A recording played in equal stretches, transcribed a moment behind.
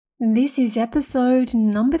This is episode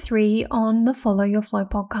number 3 on the Follow Your Flow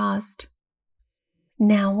podcast.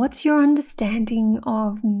 Now, what's your understanding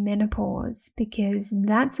of menopause? Because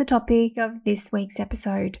that's the topic of this week's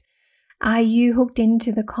episode. Are you hooked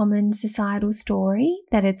into the common societal story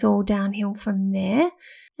that it's all downhill from there?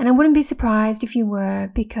 And I wouldn't be surprised if you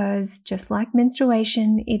were, because just like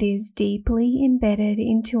menstruation, it is deeply embedded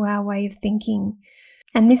into our way of thinking.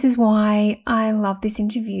 And this is why I love this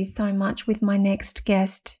interview so much with my next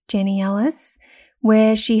guest, Jenny Ellis,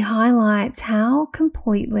 where she highlights how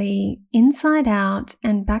completely inside out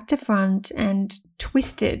and back to front and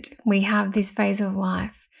twisted we have this phase of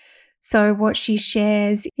life. So what she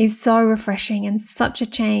shares is so refreshing and such a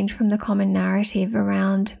change from the common narrative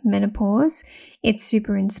around menopause. It's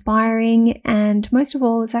super inspiring, and most of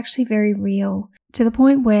all, it's actually very real, to the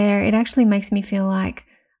point where it actually makes me feel like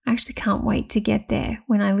I actually can't wait to get there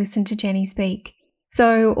when I listen to Jenny speak.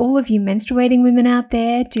 So all of you menstruating women out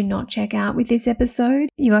there, do not check out with this episode.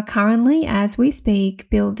 You are currently, as we speak,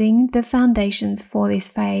 building the foundations for this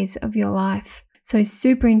phase of your life. So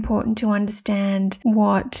super important to understand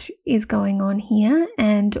what is going on here.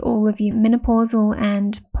 And all of you menopausal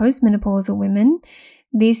and postmenopausal women,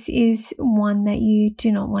 this is one that you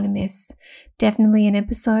do not want to miss. Definitely an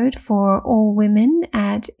episode for all women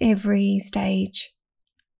at every stage.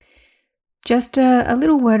 Just a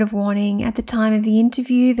little word of warning, at the time of the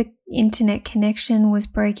interview, the internet connection was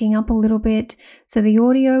breaking up a little bit, so the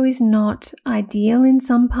audio is not ideal in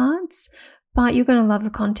some parts, but you're going to love the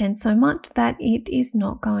content so much that it is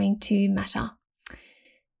not going to matter.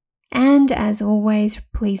 And as always,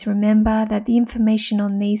 please remember that the information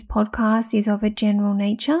on these podcasts is of a general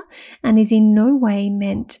nature and is in no way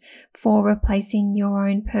meant for replacing your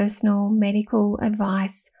own personal medical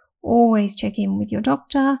advice. Always check in with your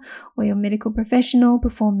doctor or your medical professional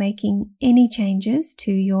before making any changes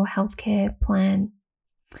to your healthcare plan.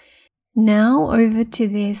 Now over to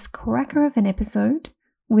this cracker of an episode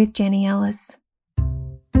with Jenny Ellis.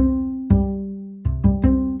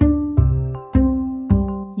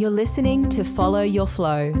 You're listening to Follow Your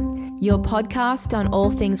Flow, your podcast on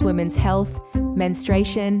all things women's health,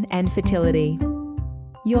 menstruation, and fertility.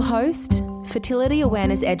 Your host, fertility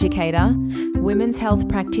awareness educator, women's health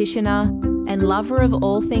practitioner, and lover of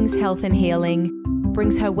all things health and healing,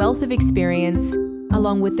 brings her wealth of experience,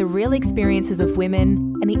 along with the real experiences of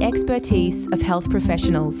women and the expertise of health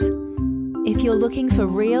professionals. If you're looking for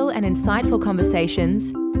real and insightful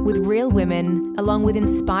conversations with real women, along with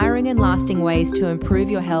inspiring and lasting ways to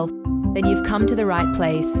improve your health, then you've come to the right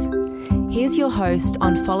place. Here's your host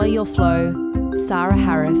on Follow Your Flow, Sarah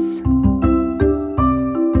Harris.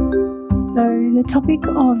 So the topic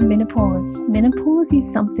of menopause. Menopause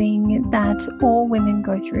is something that all women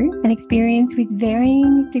go through and experience with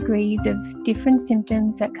varying degrees of different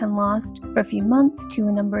symptoms that can last for a few months to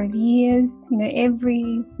a number of years.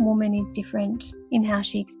 Every woman is different in how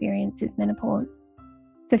she experiences menopause.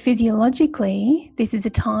 So physiologically, this is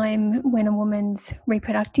a time when a woman's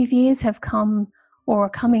reproductive years have come or are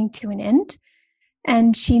coming to an end,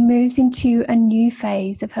 and she moves into a new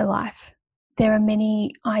phase of her life. There are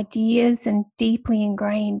many ideas and deeply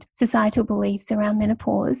ingrained societal beliefs around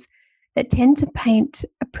menopause that tend to paint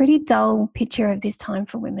a pretty dull picture of this time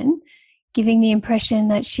for women, giving the impression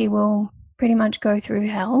that she will pretty much go through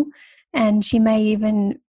hell, and she may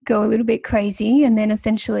even go a little bit crazy and then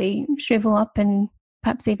essentially shrivel up and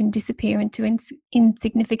perhaps even disappear into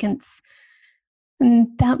insignificance. And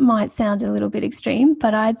that might sound a little bit extreme,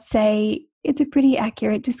 but I'd say it's a pretty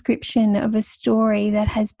accurate description of a story that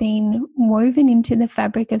has been woven into the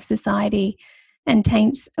fabric of society and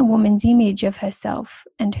taints a woman's image of herself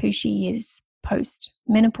and who she is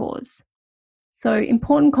post-menopause. So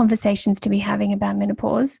important conversations to be having about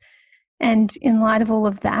menopause. And in light of all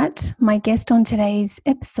of that, my guest on today's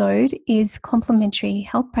episode is complementary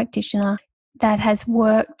health practitioner that has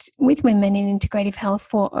worked with women in integrative health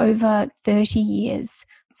for over 30 years.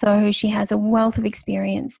 So she has a wealth of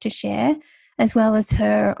experience to share, as well as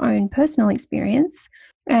her own personal experience.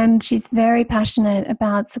 And she's very passionate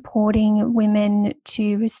about supporting women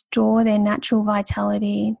to restore their natural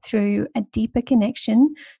vitality through a deeper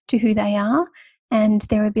connection to who they are and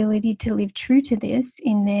their ability to live true to this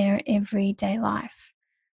in their everyday life.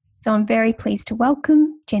 So I'm very pleased to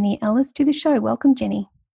welcome Jenny Ellis to the show. Welcome, Jenny.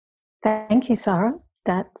 Thank you, Sarah.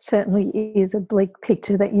 That certainly is a bleak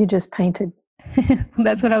picture that you just painted.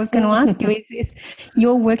 That's what I was going to ask you. Is this,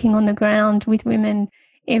 you're working on the ground with women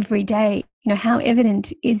every day. How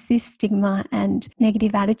evident is this stigma and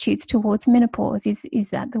negative attitudes towards menopause? Is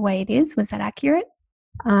that the way it is? Was that accurate?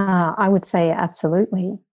 I would say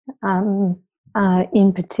absolutely.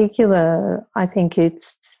 In particular, I think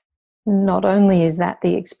it's not only is that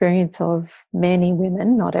the experience of many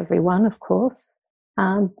women, not everyone, of course,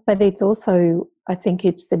 but it's also, I think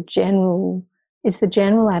it's the general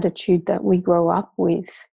attitude that we grow up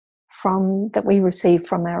with, that we receive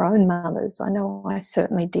from our own mothers. I know I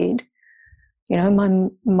certainly did. You know,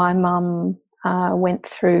 my mum went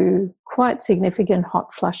through quite significant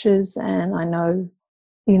hot flushes, and I know,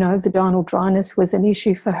 you know, vaginal dryness was an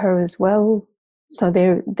issue for her as well. So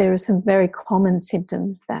there are some very common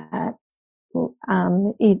symptoms that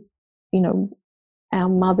our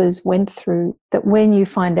mothers went through, that when you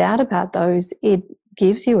find out about those, it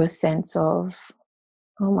gives you a sense of,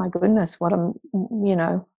 oh my goodness, I don't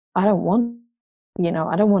want,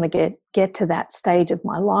 I don't want to get to that stage of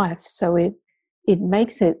my life. So it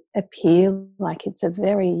makes it appear like it's a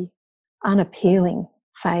very unappealing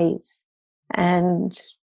phase. And,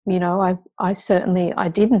 you know, I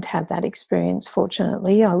didn't have that experience,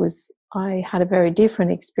 fortunately. I had a very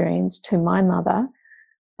different experience to my mother,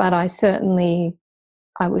 but I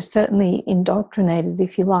was certainly indoctrinated,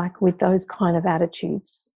 if you like, with those kind of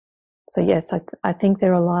attitudes. So yes, I think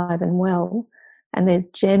they're alive and well. And there's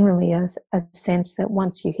generally a sense that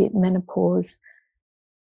once you hit menopause,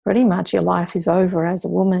 pretty much your life is over as a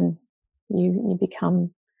woman. You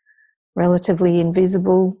become relatively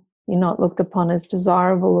invisible. You're not looked upon as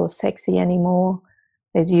desirable or sexy anymore.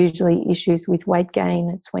 There's usually issues with weight gain.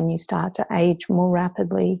 It's when you start to age more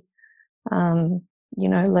rapidly.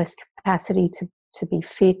 Less capacity to be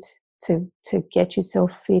fit, to get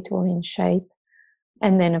yourself fit or in shape.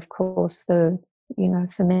 And then, of course, for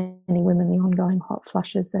many women, the ongoing hot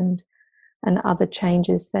flushes and other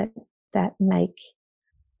changes that make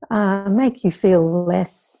you feel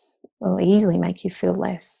less, or easily make you feel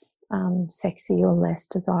less sexy or less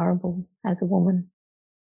desirable as a woman.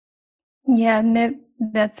 Yeah, and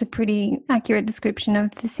that's a pretty accurate description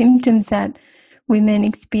of the symptoms that women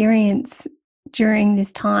experience during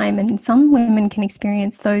this time. And some women can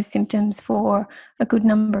experience those symptoms for a good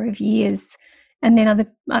number of years. And then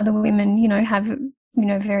other women, have,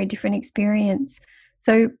 very different experience.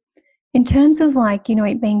 So in terms of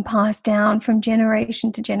it being passed down from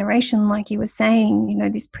generation to generation, like you were saying,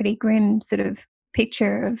 this pretty grim sort of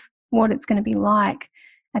picture of what it's going to be like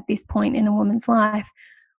at this point in a woman's life.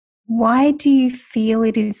 Why do you feel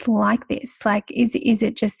it is like this? Like, is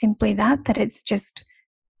it just simply that it's just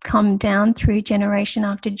come down through generation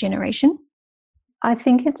after generation? I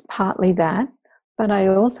think it's partly that, but I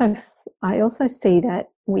also see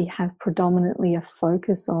that we have predominantly a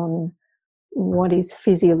focus on what is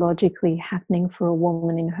physiologically happening for a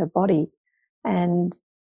woman in her body. And,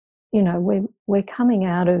 we're coming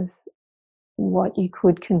out of what you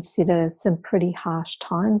could consider some pretty harsh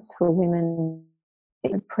times for women.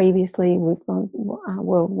 Previously, we've gone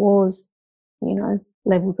world wars,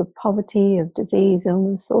 levels of poverty, of disease,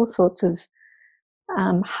 illness, all sorts of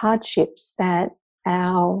hardships that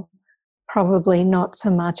probably not so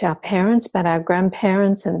much our parents, but our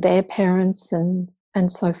grandparents and their parents and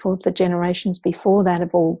so forth, the generations before that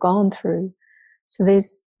have all gone through. So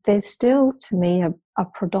there's still, to me, a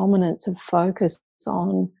predominance of focus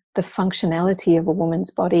on the functionality of a woman's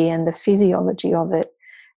body and the physiology of it,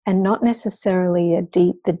 and not necessarily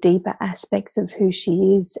the deeper aspects of who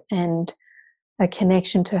she is and a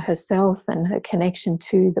connection to herself and her connection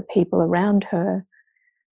to the people around her,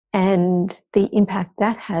 and the impact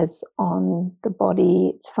that has on the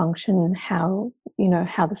body, its function, how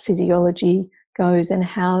the physiology goes, and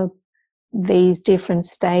how these different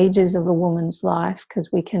stages of a woman's life,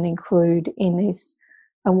 because we can include in this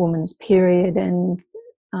a woman's period and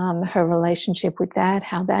her relationship with that,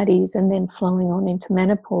 how that is, and then flowing on into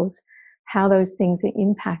menopause, how those things are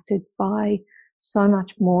impacted by so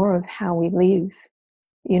much more of how we live.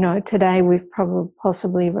 Today we've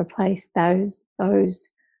possibly replaced those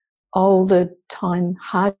older time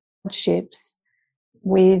hardships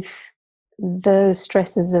with the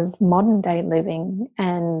stresses of modern day living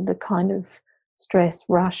and the kind of stress,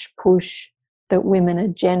 rush, push that women are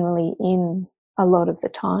generally in a lot of the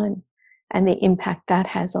time, and the impact that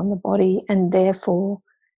has on the body, and therefore,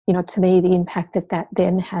 to me, the impact that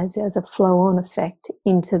then has as a flow-on effect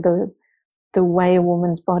into the way a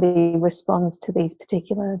woman's body responds to these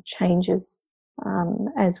particular changes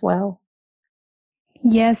as well.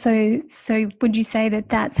 Yeah, so would you say that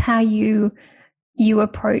that's how you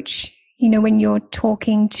approach, when you're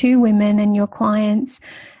talking to women and your clients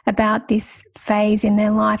about this phase in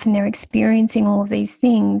their life and they're experiencing all of these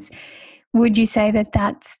things? Would you say that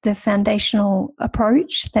that's the foundational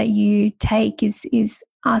approach that you take, is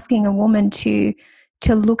asking a woman to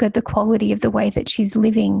look at the quality of the way that she's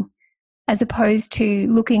living, as opposed to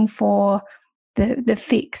looking for the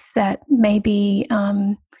fix that maybe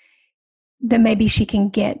that maybe she can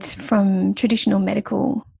get from traditional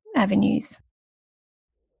medical avenues.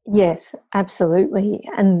 Yes, absolutely.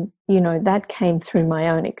 And, that came through my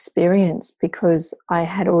own experience because I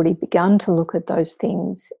had already begun to look at those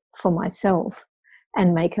things for myself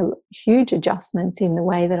and make a huge adjustments in the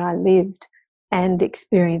way that I lived, and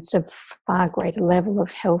experienced a far greater level of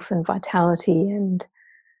health and vitality and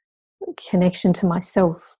connection to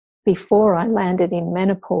myself before I landed in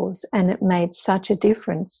menopause. And it made such a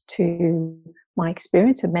difference to my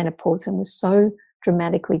experience of menopause, and was so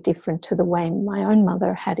dramatically different to the way my own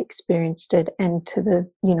mother had experienced it, and to the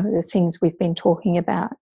things we've been talking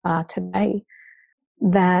about today,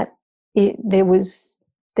 that there was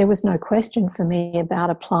no question for me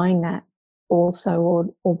about applying that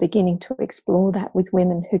also, or beginning to explore that with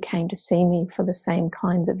women who came to see me for the same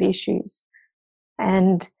kinds of issues.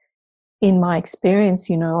 And in my experience,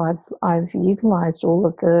 I've utilized all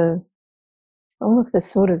of the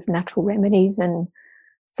sort of natural remedies and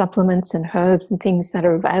supplements and herbs and things that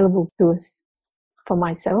are available to us for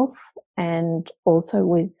myself, and also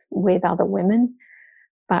with other women.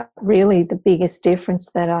 But really, the biggest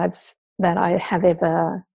difference that I have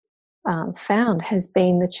ever found has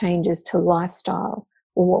been the changes to lifestyle,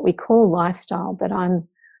 or what we call lifestyle. But I'm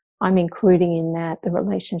including in that the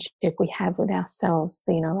relationship we have with ourselves.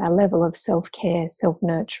 Our level of self-care,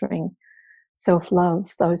 self-nurturing,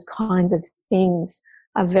 self-love. Those kinds of things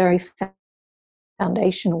are very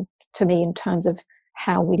foundational to me in terms of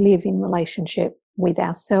how we live in relationship with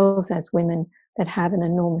ourselves as women, that have an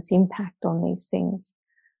enormous impact on these things.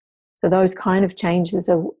 So those kind of changes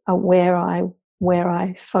are where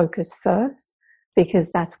I focus first,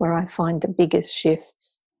 because that's where I find the biggest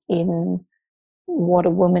shifts in what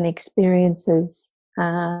a woman experiences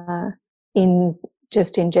in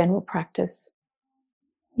general practice.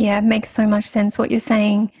 Yeah, it makes so much sense what you're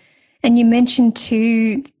saying. And you mentioned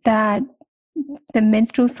too that the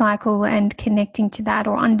menstrual cycle and connecting to that,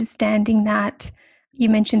 or understanding that, you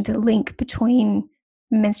mentioned the link between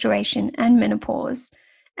menstruation and menopause,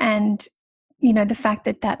 and the fact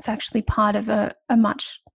that that's actually part of a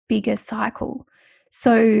much bigger cycle.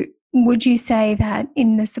 So would you say that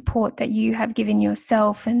in the support that you have given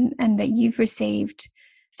yourself and that you've received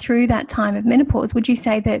through that time of menopause, would you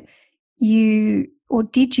say that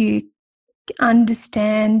did you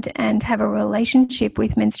understand and have a relationship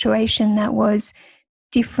with menstruation that was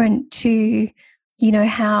different to,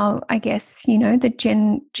 how, I guess,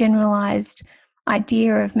 the generalized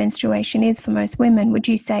idea of menstruation is for most women? Would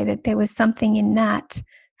you say that there was something in that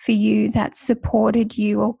for you that supported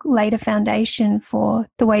you or laid a foundation for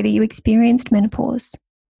the way that you experienced menopause?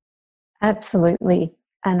 Absolutely.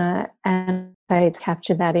 And I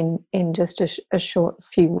capture that in just a short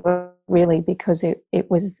few words, really, because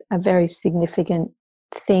it was a very significant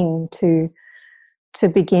thing to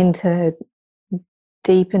begin to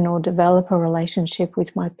deepen or develop a relationship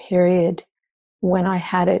with my period when I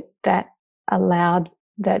had it, that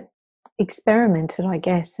experimented, I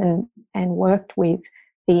guess, and worked with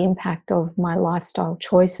the impact of my lifestyle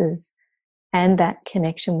choices and that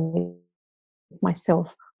connection with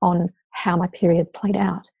myself on how my period played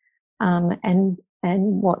out, and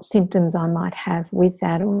what symptoms I might have with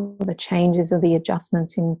that, or the changes or the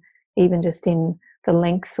adjustments in even just in the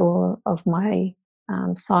length of my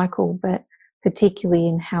cycle, but particularly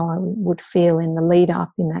in how I would feel in the lead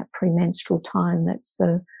up in that premenstrual time. That's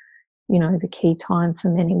the key time for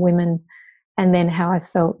many women. And then how I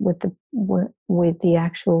felt with the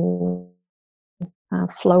actual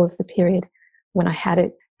flow of the period when I had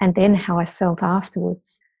it, and then how I felt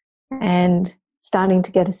afterwards, and starting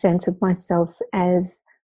to get a sense of myself as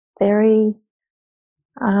very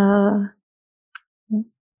of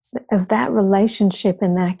that relationship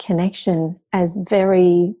and that connection as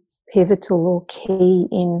very pivotal or key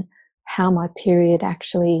in how my period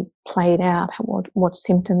actually played out, what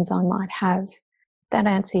symptoms I might have. That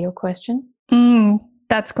answer your question?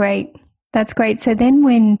 That's great. That's great. So then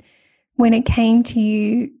when it came to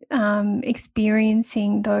you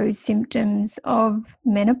experiencing those symptoms of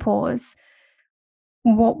menopause,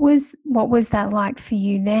 what was that like for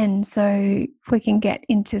you then? So if we can get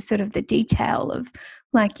into sort of the detail of,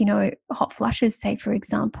 like, hot flushes, say, for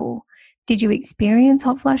example. Did you experience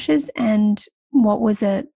hot flushes, and what was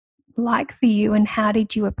it like for you, and how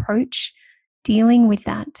did you approach dealing with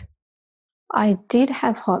that? I did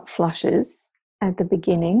have hot flushes at the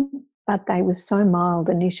beginning, but they were so mild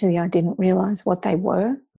initially I didn't realise what they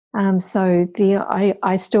were. So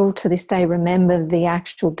I still to this day remember the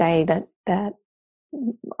actual day that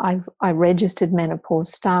I registered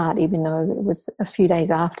menopause start, even though it was a few days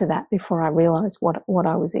after that before I realised what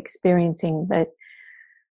I was experiencing. But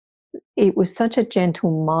it was such a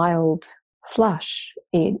gentle, mild flush,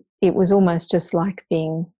 it was almost just like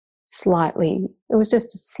being slightly, it was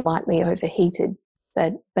just slightly overheated,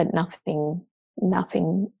 but nothing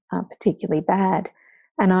particularly bad.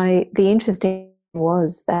 And the interesting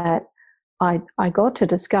was that I got to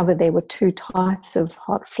discover there were two types of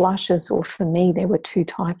hot flushes, or for me, there were two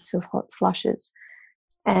types of hot flushes.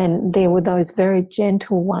 And there were those very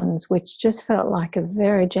gentle ones, which just felt like a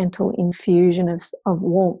very gentle infusion of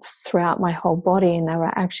warmth throughout my whole body. And they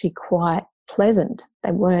were actually quite pleasant.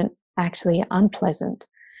 They weren't actually unpleasant,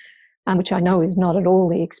 which I know is not at all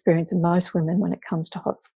the experience of most women when it comes to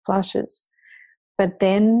hot flushes. But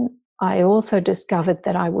then I also discovered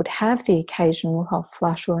that I would have the occasional hot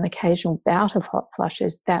flush or an occasional bout of hot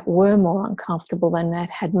flushes that were more uncomfortable and that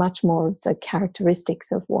had much more of the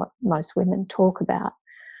characteristics of what most women talk about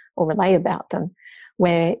or relay about them,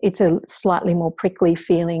 where it's a slightly more prickly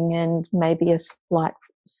feeling and maybe a slight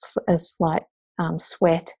sweat,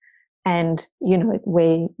 and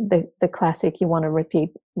where the classic, you want to rip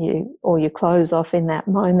your clothes off in that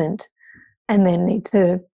moment and then need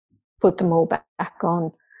to put them all back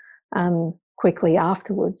on quickly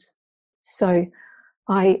afterwards.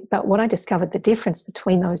 But what I discovered, the difference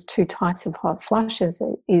between those two types of hot flushes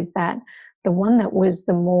is that the one that was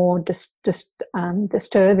the more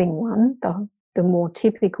disturbing one, the more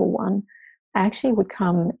typical one, actually would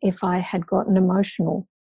come if I had gotten emotional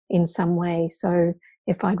in some way. So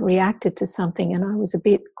if I'd reacted to something and I was a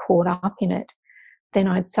bit caught up in it, then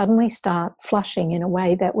I'd suddenly start flushing in a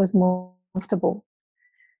way that was more comfortable.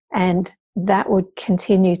 And that would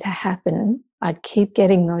continue to happen. I'd keep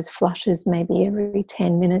getting those flushes maybe every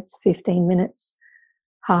 10 minutes, 15 minutes,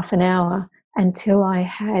 half an hour, until I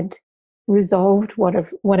had resolved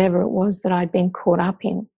whatever it was that I'd been caught up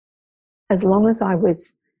in. As long as I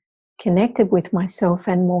was connected with myself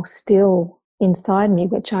and more still inside me,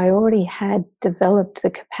 which I already had developed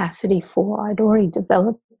the capacity for, I'd already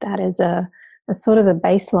developed that as a sort of a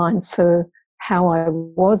baseline for how I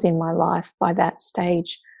was in my life by that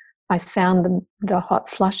stage. I found the hot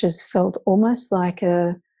flushes felt almost like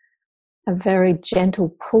a very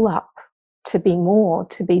gentle pull-up to be more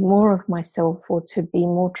of myself, or to be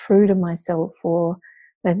more true to myself, or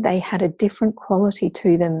that they had a different quality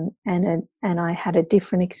to them, and I had a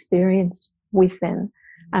different experience with them,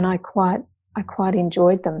 and I quite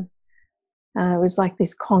enjoyed them. It was like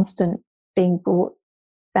this constant being brought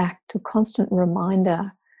back to, constant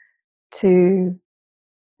reminder to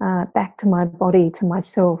back to my body, to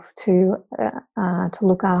myself, to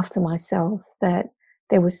look after myself, that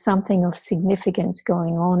there was something of significance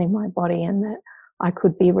going on in my body, and that I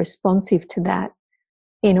could be responsive to that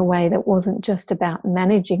in a way that wasn't just about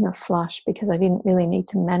managing a flush, because I didn't really need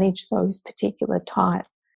to manage those particular types.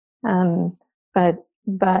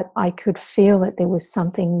 But I could feel that there was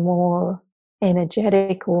something more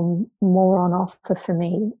energetic or more on offer for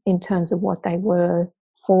me in terms of what they were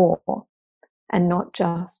for, and not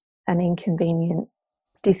just an inconvenient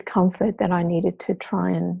discomfort that I needed to try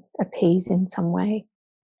and appease in some way.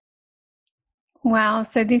 Wow,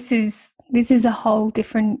 so this is a whole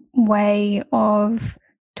different way of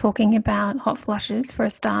talking about hot flushes for a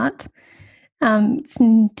start. It's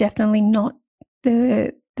definitely not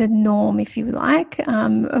the norm, if you like,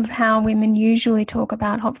 of how women usually talk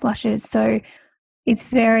about hot flushes. So it's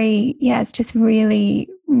it's just really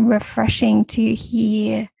refreshing to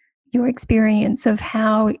hear your experience of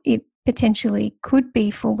how it potentially could be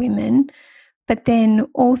for women, but then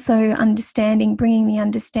also bringing the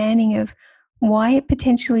understanding of why it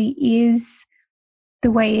potentially is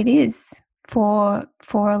the way it is for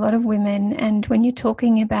a lot of women. And when you're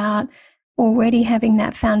talking about already having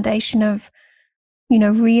that foundation of,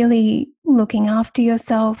 really looking after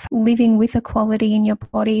yourself, living with a quality in your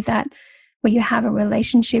body that where you have a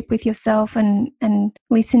relationship with yourself and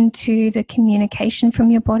listen to the communication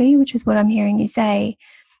from your body, which is what I'm hearing you say,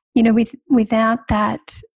 without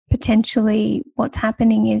that, potentially what's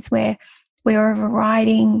happening is we're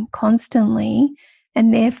overriding constantly,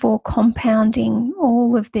 and therefore compounding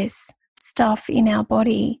all of this stuff in our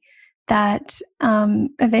body that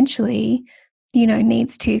eventually,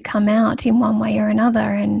 needs to come out in one way or another.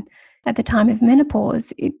 And at the time of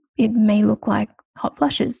menopause, it may look like hot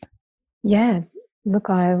flushes. Yeah, look,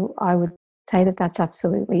 I would say that that's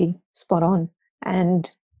absolutely spot on. And,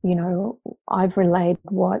 I've relayed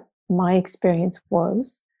what my experience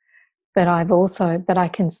was, but I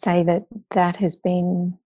can say that has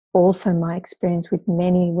been also my experience with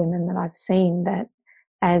many women that I've seen, that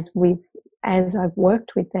as I've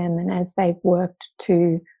worked with them and as they've worked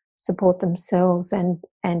to support themselves and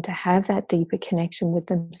to have that deeper connection with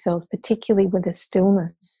themselves, particularly with a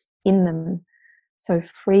stillness in them, So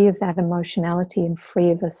free of that emotionality and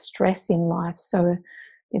free of the stress in life. So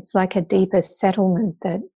it's like a deeper settlement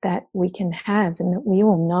that we can have, and that we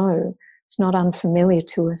all know. It's not unfamiliar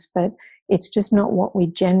to us, but it's just not what we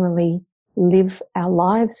generally live our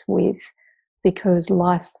lives with, because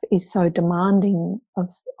life is so demanding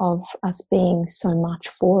of us being so much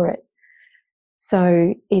for it.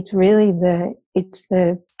 So it's really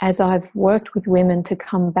as I've worked with women to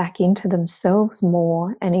come back into themselves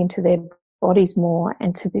more and into their bodies more,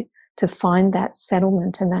 and to find that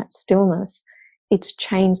settlement and that stillness, it's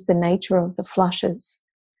changed the nature of the flushes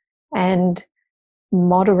and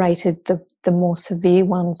moderated the more severe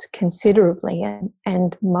ones considerably.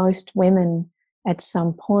 And most women at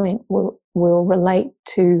some point will relate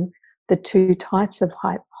to the two types of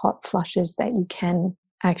hot flushes that you can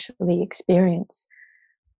actually experience.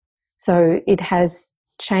 So it has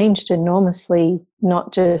changed enormously,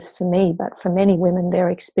 not just for me, but for many women, their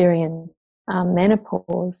experience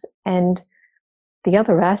menopause. And the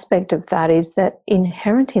other aspect of that is that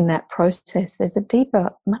inherent in that process, there's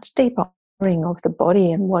a much deeper honoring of the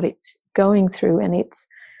body and what it's going through, and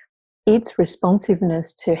its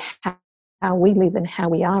responsiveness to how we live and how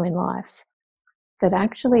we are in life, that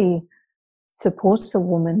actually supports a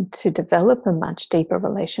woman to develop a much deeper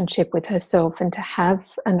relationship with herself, and to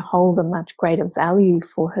have and hold a much greater value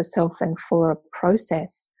for herself and for a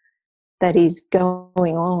process that is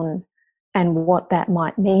going on, and what that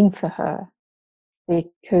might mean for her.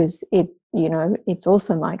 Because it's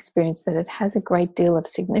also my experience that it has a great deal of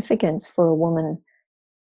significance for a woman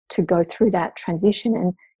to go through that transition.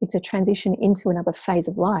 And it's a transition into another phase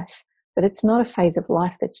of life, but it's not a phase of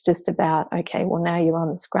life that's just about, okay, well, now you're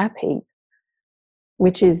on the scrap heap,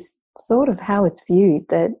 which is sort of how it's viewed,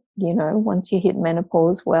 that, once you hit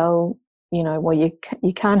menopause,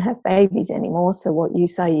 you can't have babies anymore, so what you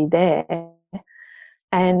say, you're there,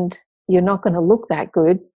 and you're not going to look that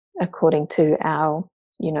good according to our,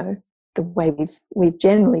 the way we've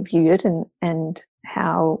generally viewed it, and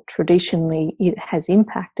how traditionally it has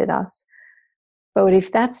impacted us. But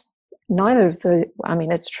if that's neither of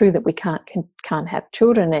it's true that we can't have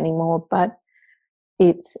children anymore, but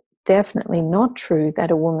it's definitely not true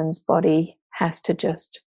that a woman's body has to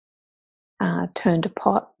just turn to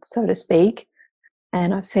pot, so to speak.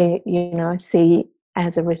 And I see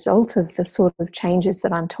as a result of the sort of changes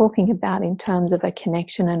that I'm talking about in terms of a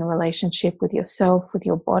connection and a relationship with yourself, with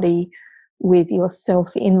your body, with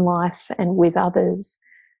yourself in life and with others,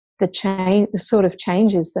 the sort of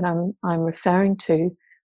changes that I'm referring to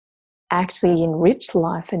actually enrich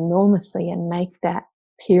life enormously and make that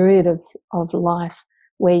period of life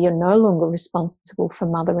where you're no longer responsible for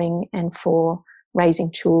mothering and for raising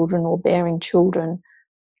children or bearing children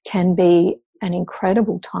can be an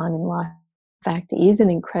incredible time in life. In fact, it is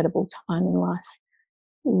an incredible time in life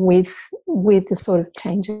with the sort of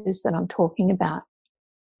changes that I'm talking about.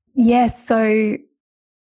 Yes, so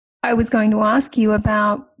I was going to ask you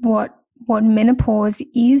about what menopause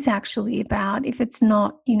is actually about, if it's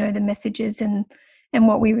not, the messages and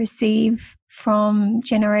what we receive from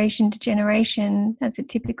generation to generation, as it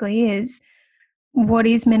typically is. What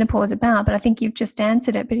is menopause about? But I think you've just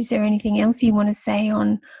answered it. But is there anything else you want to say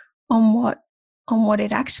on what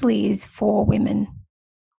it actually is for women?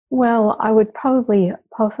 Well, I would probably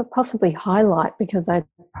possibly highlight, because I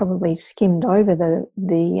probably skimmed over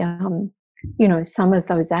the some of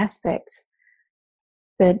those aspects.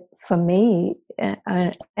 But for me,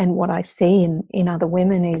 and what I see in other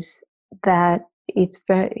women, is that it's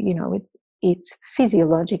very, it's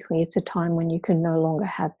physiologically, it's a time when you can no longer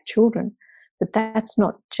have children. But that's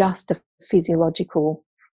not just a physiological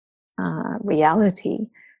reality.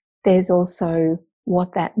 There's also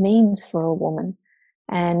what that means for a woman.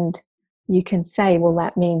 And you can say, well,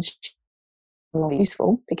 that means she's no longer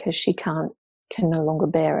useful because she can no longer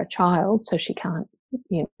bear a child, so she can't,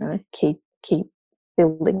 keep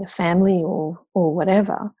building a family or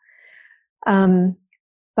whatever.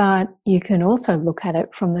 But you can also look at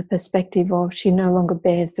it from the perspective of she no longer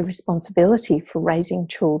bears the responsibility for raising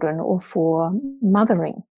children or for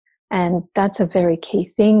mothering. And that's a very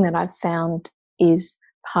key thing that I've found is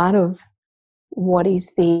part of what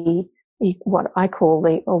I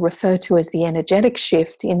call or refer to as the energetic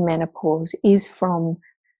shift in menopause, is from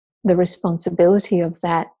the responsibility of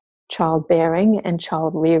that childbearing and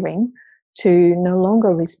child rearing to no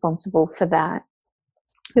longer responsible for that.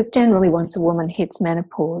 Because generally once a woman hits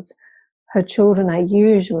menopause, her children are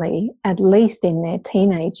usually at least in their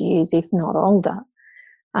teenage years, if not older.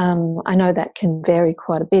 I know that can vary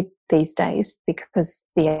quite a bit these days because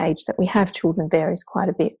the age that we have children varies quite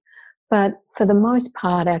a bit. But for the most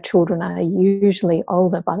part, our children are usually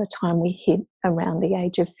older by the time we hit around the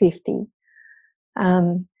age of 50.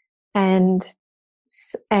 And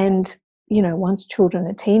once children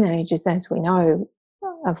are teenagers, as we know,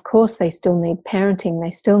 of course they still need parenting,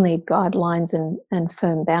 they still need guidelines and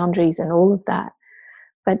firm boundaries and all of that.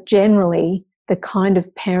 But generally, the kind of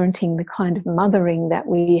parenting, the kind of mothering that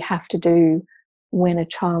we have to do when a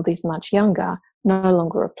child is much younger no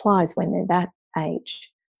longer applies when they're that age.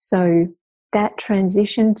 So that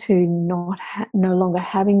transition to no longer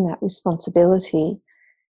having that responsibility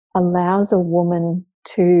allows a woman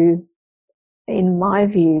to, in my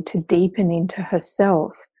view, to deepen into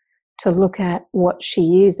herself, to look at what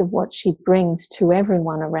she is and what she brings to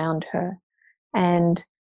everyone around her. And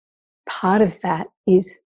part of that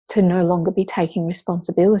is to no longer be taking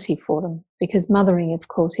responsibility for them, because mothering, of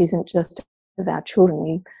course, isn't just about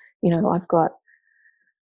children. I've got,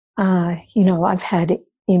 I've had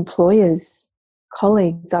employers,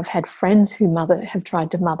 colleagues, I've had friends who have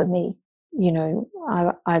tried to mother me.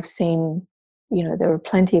 I've seen, there are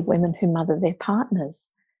plenty of women who mother their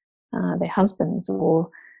partners, their husbands, or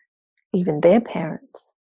even their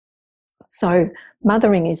parents. So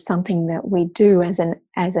mothering is something that we do as an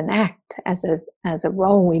act, as a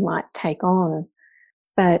role we might take on.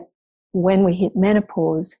 But when we hit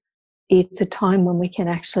menopause, it's a time when we can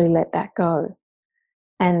actually let that go.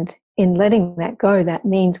 And in letting that go, that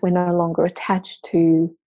means we're no longer attached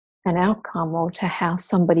to an outcome or to how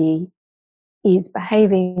somebody is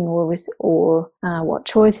behaving or what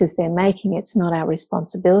choices they're making. It's not our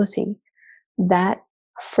responsibility. That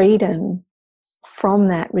freedom from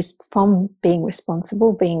being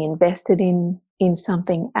responsible, being invested in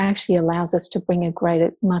something, actually allows us to bring a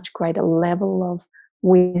much greater level of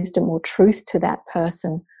wisdom or truth to that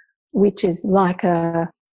person, which is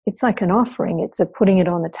it's like an offering. It's a putting it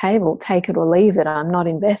on the table, take it or leave it. I'm not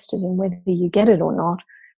invested in whether you get it or not,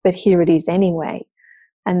 but here it is anyway.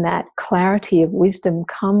 And that clarity of wisdom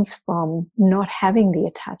comes from not having the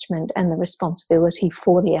attachment and the responsibility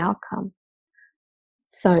for the outcome.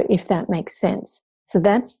 So if that makes sense. So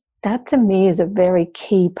that to me is a very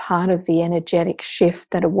key part of the energetic shift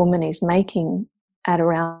that a woman is making at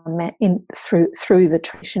around through the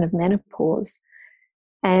transition of menopause,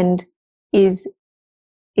 and is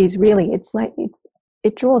really,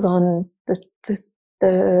 it draws on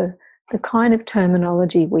the kind of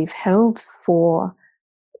terminology we've held for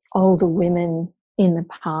older women in the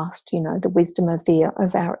past, the wisdom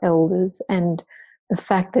of our elders, and the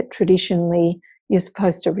fact that traditionally you're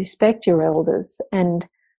supposed to respect your elders, and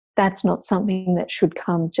that's not something that should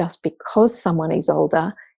come just because someone is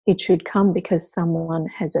older. It should come because someone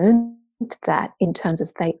has earned that, in terms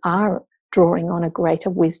of they are drawing on a greater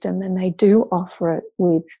wisdom and they do offer it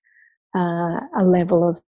with a level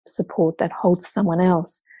of support that holds someone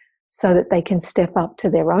else, so that they can step up to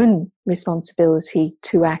their own responsibility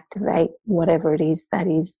to activate whatever it is that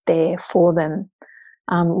is there for them.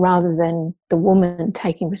 Rather than the woman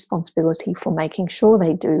taking responsibility for making sure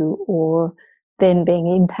they do, or then being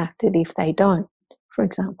impacted if they don't, for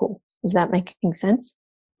example. Is that making sense?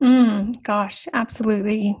 Gosh,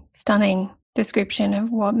 absolutely stunning description of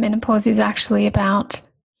what menopause is actually about.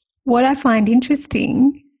 What I find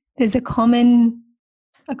interesting, there's a common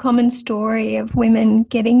story of women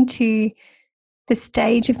getting to the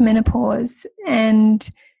stage of menopause and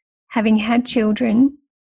having had children,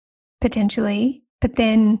 potentially, but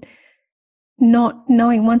then not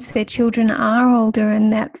knowing once their children are older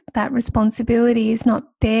and that responsibility is not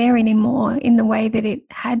there anymore in the way that it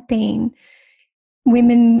had been.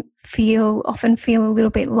 Women often feel a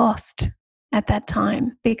little bit lost at that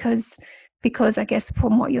time because I guess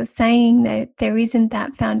from what you're saying, that there isn't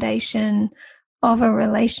that foundation of a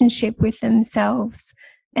relationship with themselves,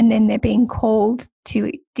 and then they're being called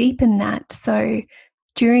to deepen that. So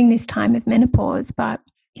during this time of menopause, but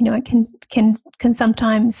it can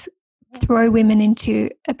sometimes throw women into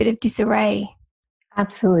a bit of disarray.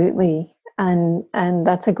 Absolutely. And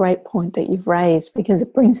that's a great point that you've raised, because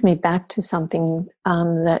it brings me back to something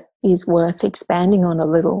that is worth expanding on a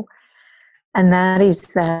little. And that is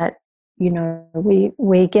that,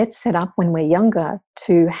 we get set up when we're younger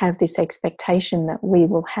to have this expectation that we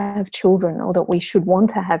will have children, or that we should want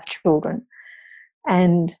to have children.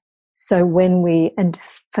 And so and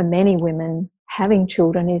for many women, having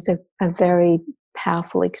children is a very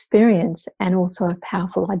powerful experience, and also a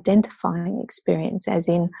powerful identifying experience, as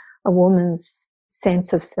in a woman's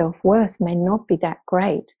sense of self-worth may not be that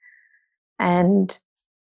great.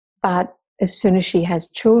 But as soon as she has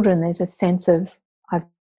children, there's a sense of, I've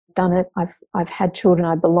done it, I've had children,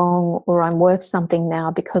 I belong, or I'm worth something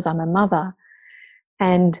now because I'm a mother.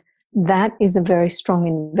 And that is a very strong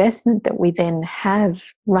investment that we then have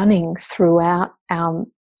running throughout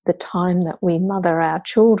the time that we mother our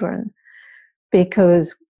children.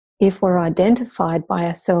 because if we're identified by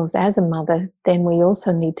ourselves as a mother, then we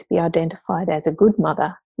also need to be identified as a good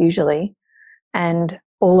mother, usually. And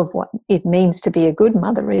all of what it means to be a good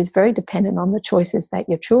mother is very dependent on the choices that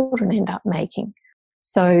your children end up making.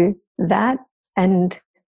 So that, and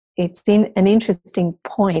it's an interesting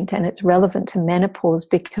point, and it's relevant to menopause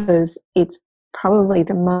because it's probably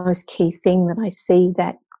the most key thing that I see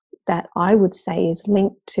that I would say is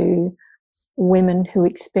linked to women who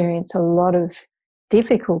experience a lot of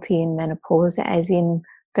difficulty in menopause, as in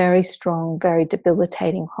very strong, very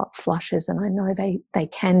debilitating hot flushes, and I know they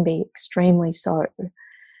can be extremely so,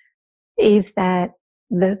 is that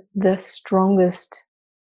the strongest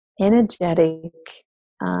energetic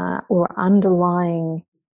or underlying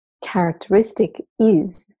characteristic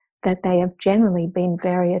is that they have generally been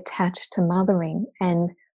very attached to mothering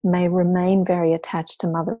and may remain very attached to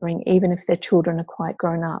mothering even if their children are quite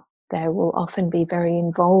grown up. They will often be very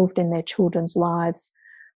involved in their children's lives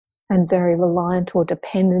and very reliant or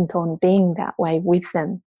dependent on being that way with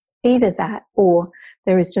them. Either that, or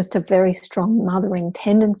there is just a very strong mothering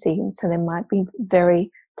tendency, and so they might be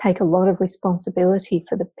take a lot of responsibility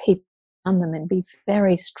for the people around them and be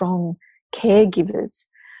very strong caregivers,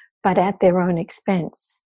 but at their own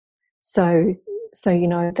expense. So you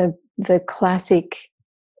know, the classic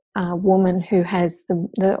woman who has the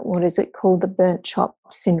what is it called, the burnt chop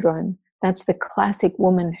syndrome. That's the classic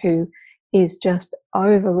woman who is just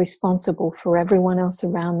over responsible for everyone else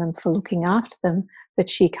around them, for looking after them, but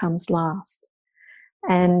she comes last.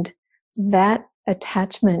 And that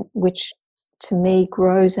attachment, which to me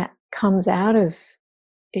comes out of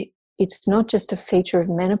it, it's not just a feature of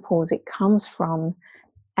menopause, it comes from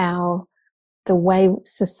the way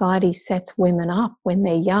society sets women up when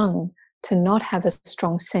they're young to not have a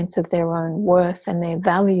strong sense of their own worth and their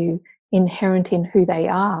value inherent in who they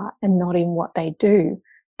are and not in what they do.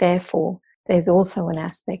 Therefore, there's also an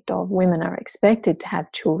aspect of women are expected to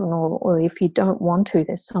have children, or if you don't want to,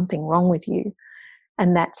 there's something wrong with you.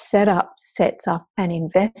 And that sets up an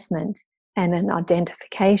investment and an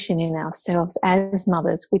identification in ourselves as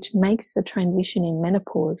mothers, which makes the transition in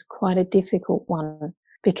menopause quite a difficult one,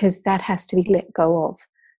 because that has to be let go of.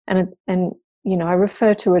 And you know, I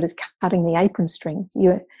refer to it as cutting the apron strings.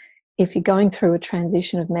 If you're going through a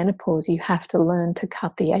transition of menopause, you have to learn to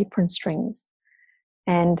cut the apron strings.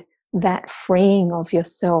 And that freeing of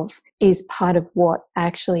yourself is part of what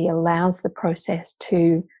actually allows the process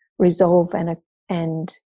to resolve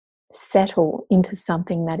and settle into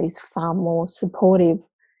something that is far more supportive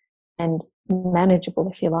and manageable,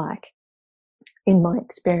 if you like, in my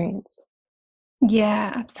experience.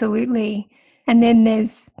 Yeah, absolutely. And then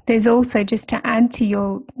there's also, just to add to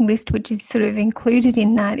your list, which is sort of included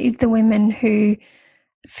in that, is the women who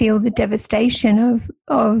feel the devastation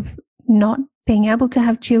of not being able to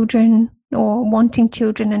have children or wanting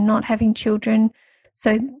children and not having children.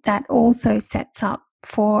 So that also sets up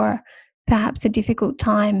for perhaps a difficult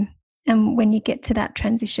time and when you get to that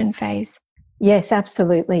transition phase. Yes,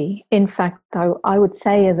 absolutely. In fact, though, I would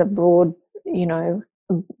say as a broad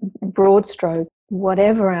stroke,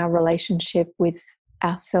 whatever our relationship with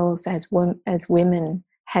ourselves as women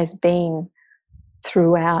has been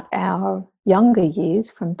throughout our younger years,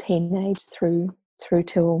 from teenage through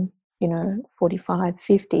till 45,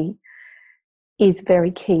 50, is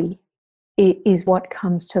very key. It is what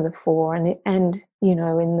comes to the fore, and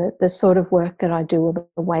in the sort of work that I do, or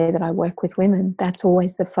the way that I work with women, that's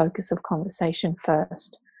always the focus of conversation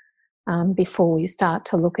first, before we start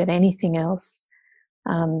to look at anything else.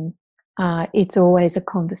 It's always a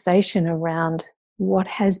conversation around what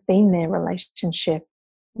has been their relationship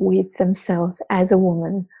with themselves as a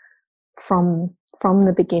woman from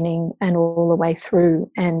the beginning and all the way through,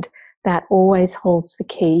 and that always holds the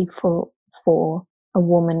key for a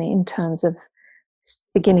woman in terms of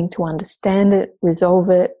beginning to understand it, resolve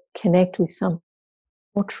it, connect with something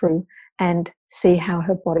more true, and see how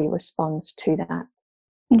her body responds to that.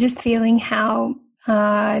 And just feeling how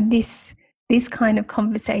this kind of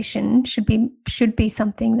conversation should be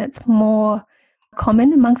something that's more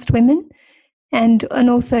common amongst women, and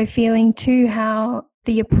also feeling too how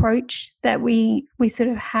the approach that we sort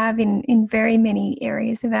of have in very many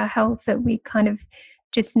areas of our health, that we kind of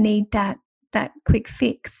just need that quick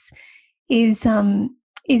fix, is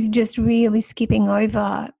just really skipping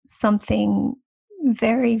over something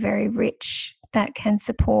very, very rich that can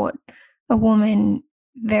support a woman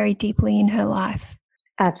very deeply in her life.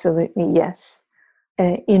 Absolutely, yes.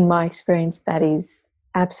 In my experience, that is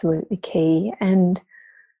absolutely key. And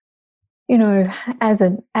as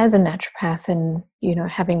a naturopath, and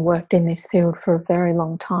having worked in this field for a very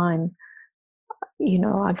long time,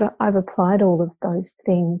 I've applied all of those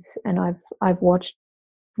things, and I've watched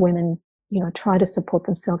women, try to support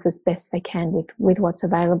themselves as best they can with what's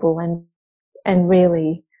available, and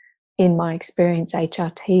really, in my experience,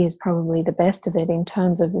 HRT is probably the best of it in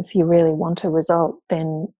terms of if you really want a result,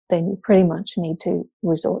 then you pretty much need to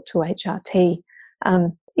resort to HRT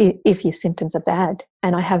if your symptoms are bad.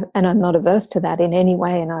 And I'm not averse to that in any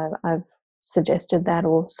way, and I've suggested that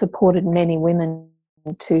or supported many women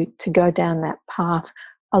to go down that path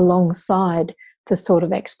alongside the sort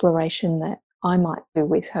of exploration that I might do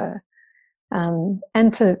with her.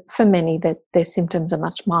 And for many, that their symptoms are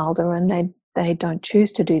much milder and they don't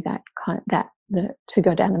choose to do to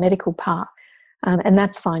go down the medical path, and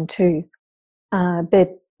that's fine too.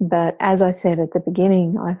 But as I said at the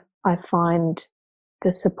beginning, I find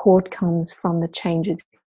the support comes from the changes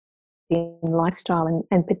in lifestyle,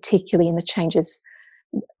 and particularly in the changes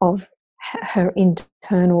of her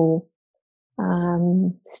internal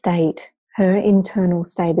state, her internal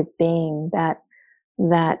state of being.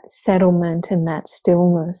 That settlement and that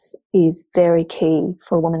stillness is very key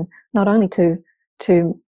for a woman, not only to,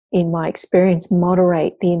 in my experience,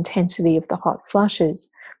 moderate the intensity of the hot flushes,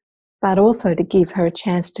 but also to give her a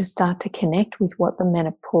chance to start to connect with what the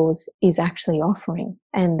menopause is actually offering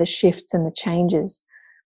and the shifts and the changes.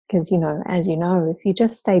 Because, as you know, if you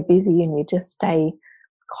just stay busy and you just stay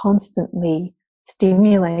constantly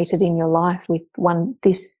stimulated in your life with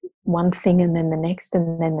this one thing and then the next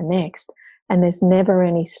and then the next, and there's never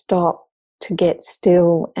any stop to get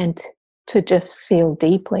still and to just feel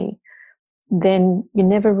deeply, then you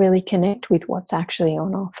never really connect with what's actually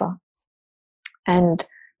on offer. And,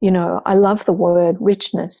 I love the word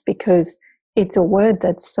richness because it's a word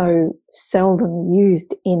that's so seldom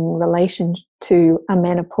used in relation to a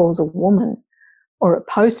menopausal woman or a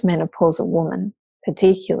postmenopausal woman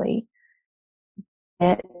particularly.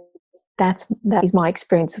 That is my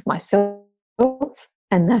experience of myself.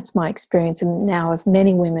 And that's my experience now of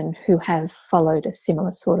many women who have followed a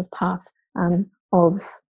similar sort of path of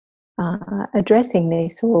addressing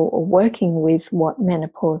this or working with what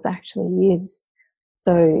menopause actually is.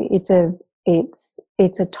 So it's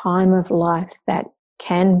a time of life that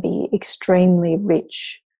can be extremely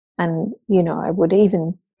rich, and I would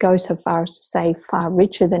even go so far as to say far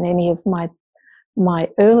richer than any of my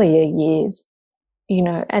earlier years.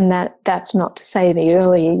 And that's not to say the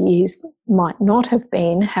earlier years might not have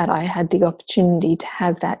been had I had the opportunity to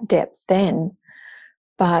have that depth then,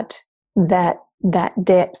 but that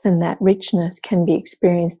depth and that richness can be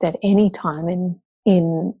experienced at any time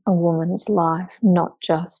in a woman's life, not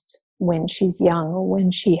just when she's young or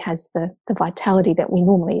when she has the vitality that we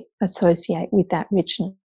normally associate with that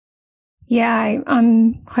richness. Yeah,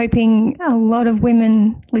 I'm hoping a lot of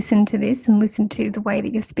women listen to this and listen to the way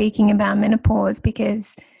that you're speaking about menopause,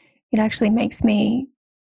 because it actually makes me,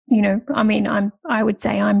 I would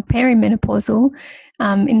say I'm perimenopausal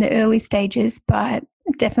in the early stages, but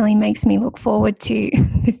it definitely makes me look forward to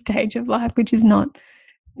this stage of life, which is not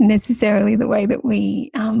necessarily the way that we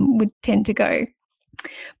would tend to go.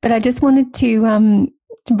 But I just wanted to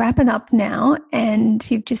wrap it up now, and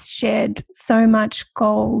you've just shared so much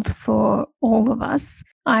gold for all of us.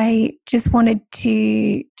 I just wanted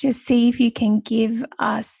to just see if you can give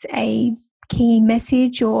us a key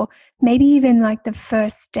message, or maybe even like the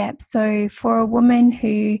first step. So for a woman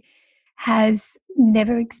who has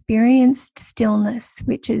never experienced stillness,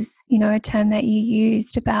 which is, a term that you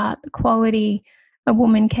used about the quality a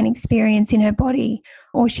woman can experience in her body,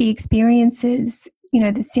 or she experiences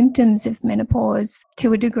the symptoms of menopause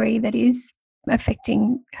to a degree that is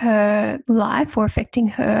affecting her life or affecting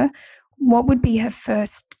her, what would be her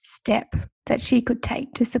first step that she could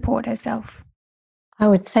take to support herself? I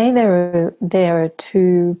would say there are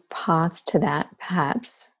two parts to that,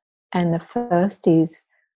 perhaps. And the first is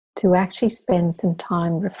to actually spend some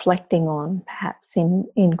time reflecting on, perhaps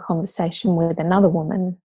in conversation with another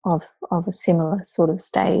woman of a similar sort of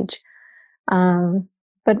stage,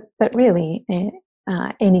 but really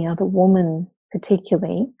any other woman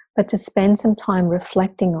particularly, but to spend some time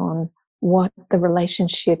reflecting on what the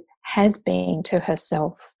relationship has been to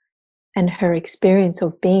herself and her experience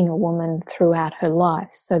of being a woman throughout her life.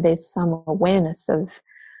 So there's some awareness of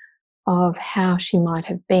how she might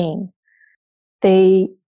have been.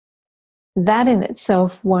 That in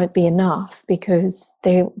itself won't be enough, because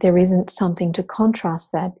there isn't something to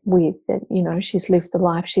contrast that with. That she's lived the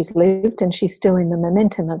life she's lived and she's still in the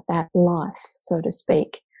momentum of that life, so to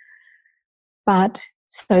speak. But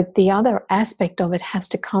so the other aspect of it has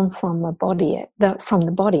to come from the body,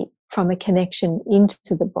 from a connection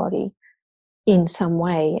into the body in some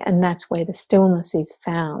way, and that's where the stillness is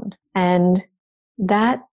found. And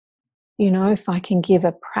that, if I can give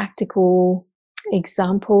a practical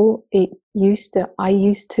example, I used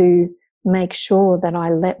to make sure that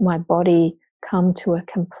I let my body come to a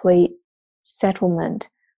complete settlement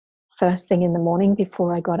first thing in the morning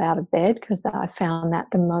before I got out of bed, because I found that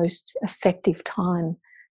the most effective time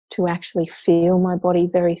to actually feel my body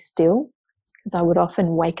very still, because I would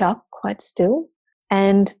often wake up quite still,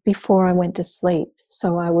 and before I went to sleep.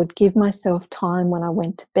 So I would give myself time when I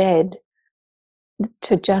went to bed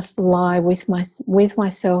to just lie with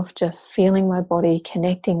myself, just feeling my body,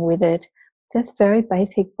 connecting with it, just very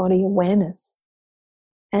basic body awareness,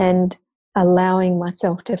 and allowing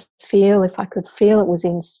myself to feel, if I could feel it was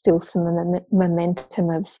in still some momentum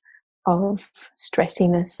of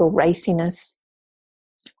stressiness or raciness,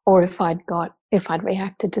 or if I'd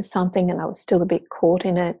reacted to something and I was still a bit caught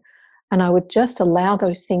in it, and I would just allow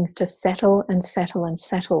those things to settle and settle and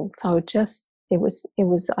settle. So it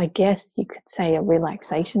was, I guess you could say, a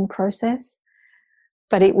relaxation process.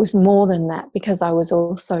 But it was more than that, because I was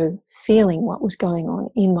also feeling what was going on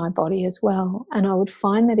in my body as well. And I would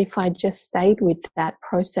find that if I just stayed with that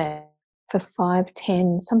process for 5,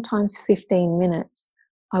 10, sometimes 15 minutes,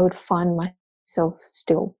 I would find myself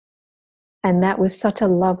still. And that was such a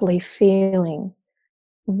lovely feeling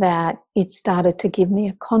that it started to give me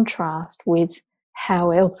a contrast with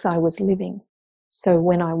how else I was living. So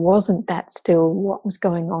when I wasn't that still, what was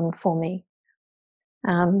going on for me?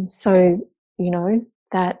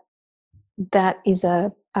 That is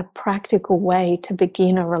a practical way to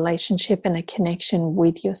begin a relationship and a connection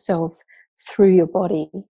with yourself through your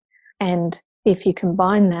body. And if you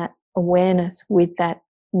combine that awareness with the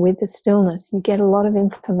stillness, you get a lot of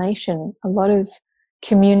information, a lot of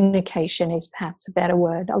communication is perhaps a better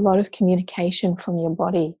word, a lot of communication from your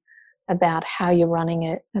body about how you're running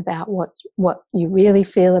it, about what you really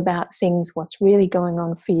feel about things, what's really going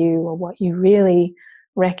on for you, or what you really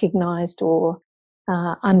recognized or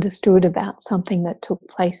understood about something that took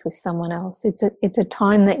place with someone else. It's a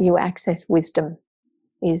time that you access wisdom,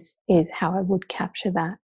 is how I would capture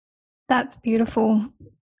that. That's beautiful.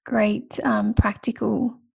 Great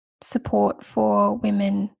practical support for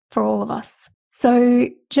women, for all of us. So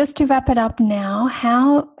just to wrap it up now,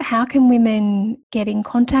 how can women get in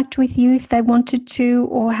contact with you if they wanted to,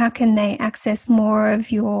 or how can they access more of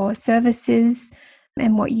your services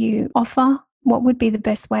and what you offer? What would be the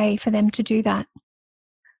best way for them to do that?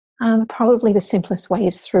 Probably the simplest way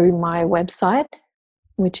is through my website,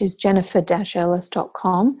 which is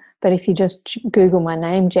jennifer-ellis.com. But if you just Google my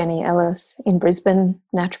name, Jenny Ellis in Brisbane,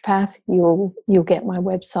 naturopath, you'll get my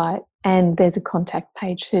website. And there's a contact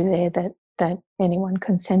page through there that anyone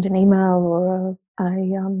can send an email or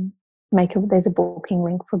there's a booking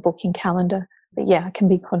link for a booking calendar. But yeah, I can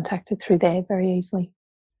be contacted through there very easily.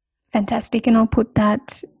 Fantastic. And I'll put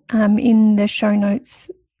that in the show notes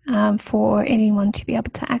for anyone to be able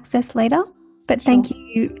to access later. But thank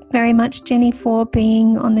you very much, Jenny, for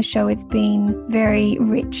being on the show. It's been very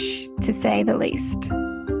rich, to say the least.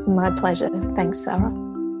 My pleasure. Thanks, Sarah.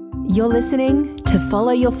 You're listening to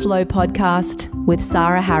Follow Your Flow podcast with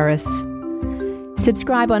Sarah Harris.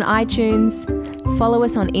 Subscribe on iTunes, follow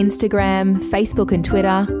us on Instagram, Facebook and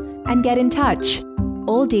Twitter, and get in touch.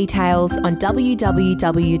 All details on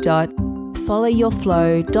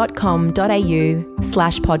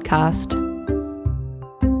www.followyourflow.com.au/podcast.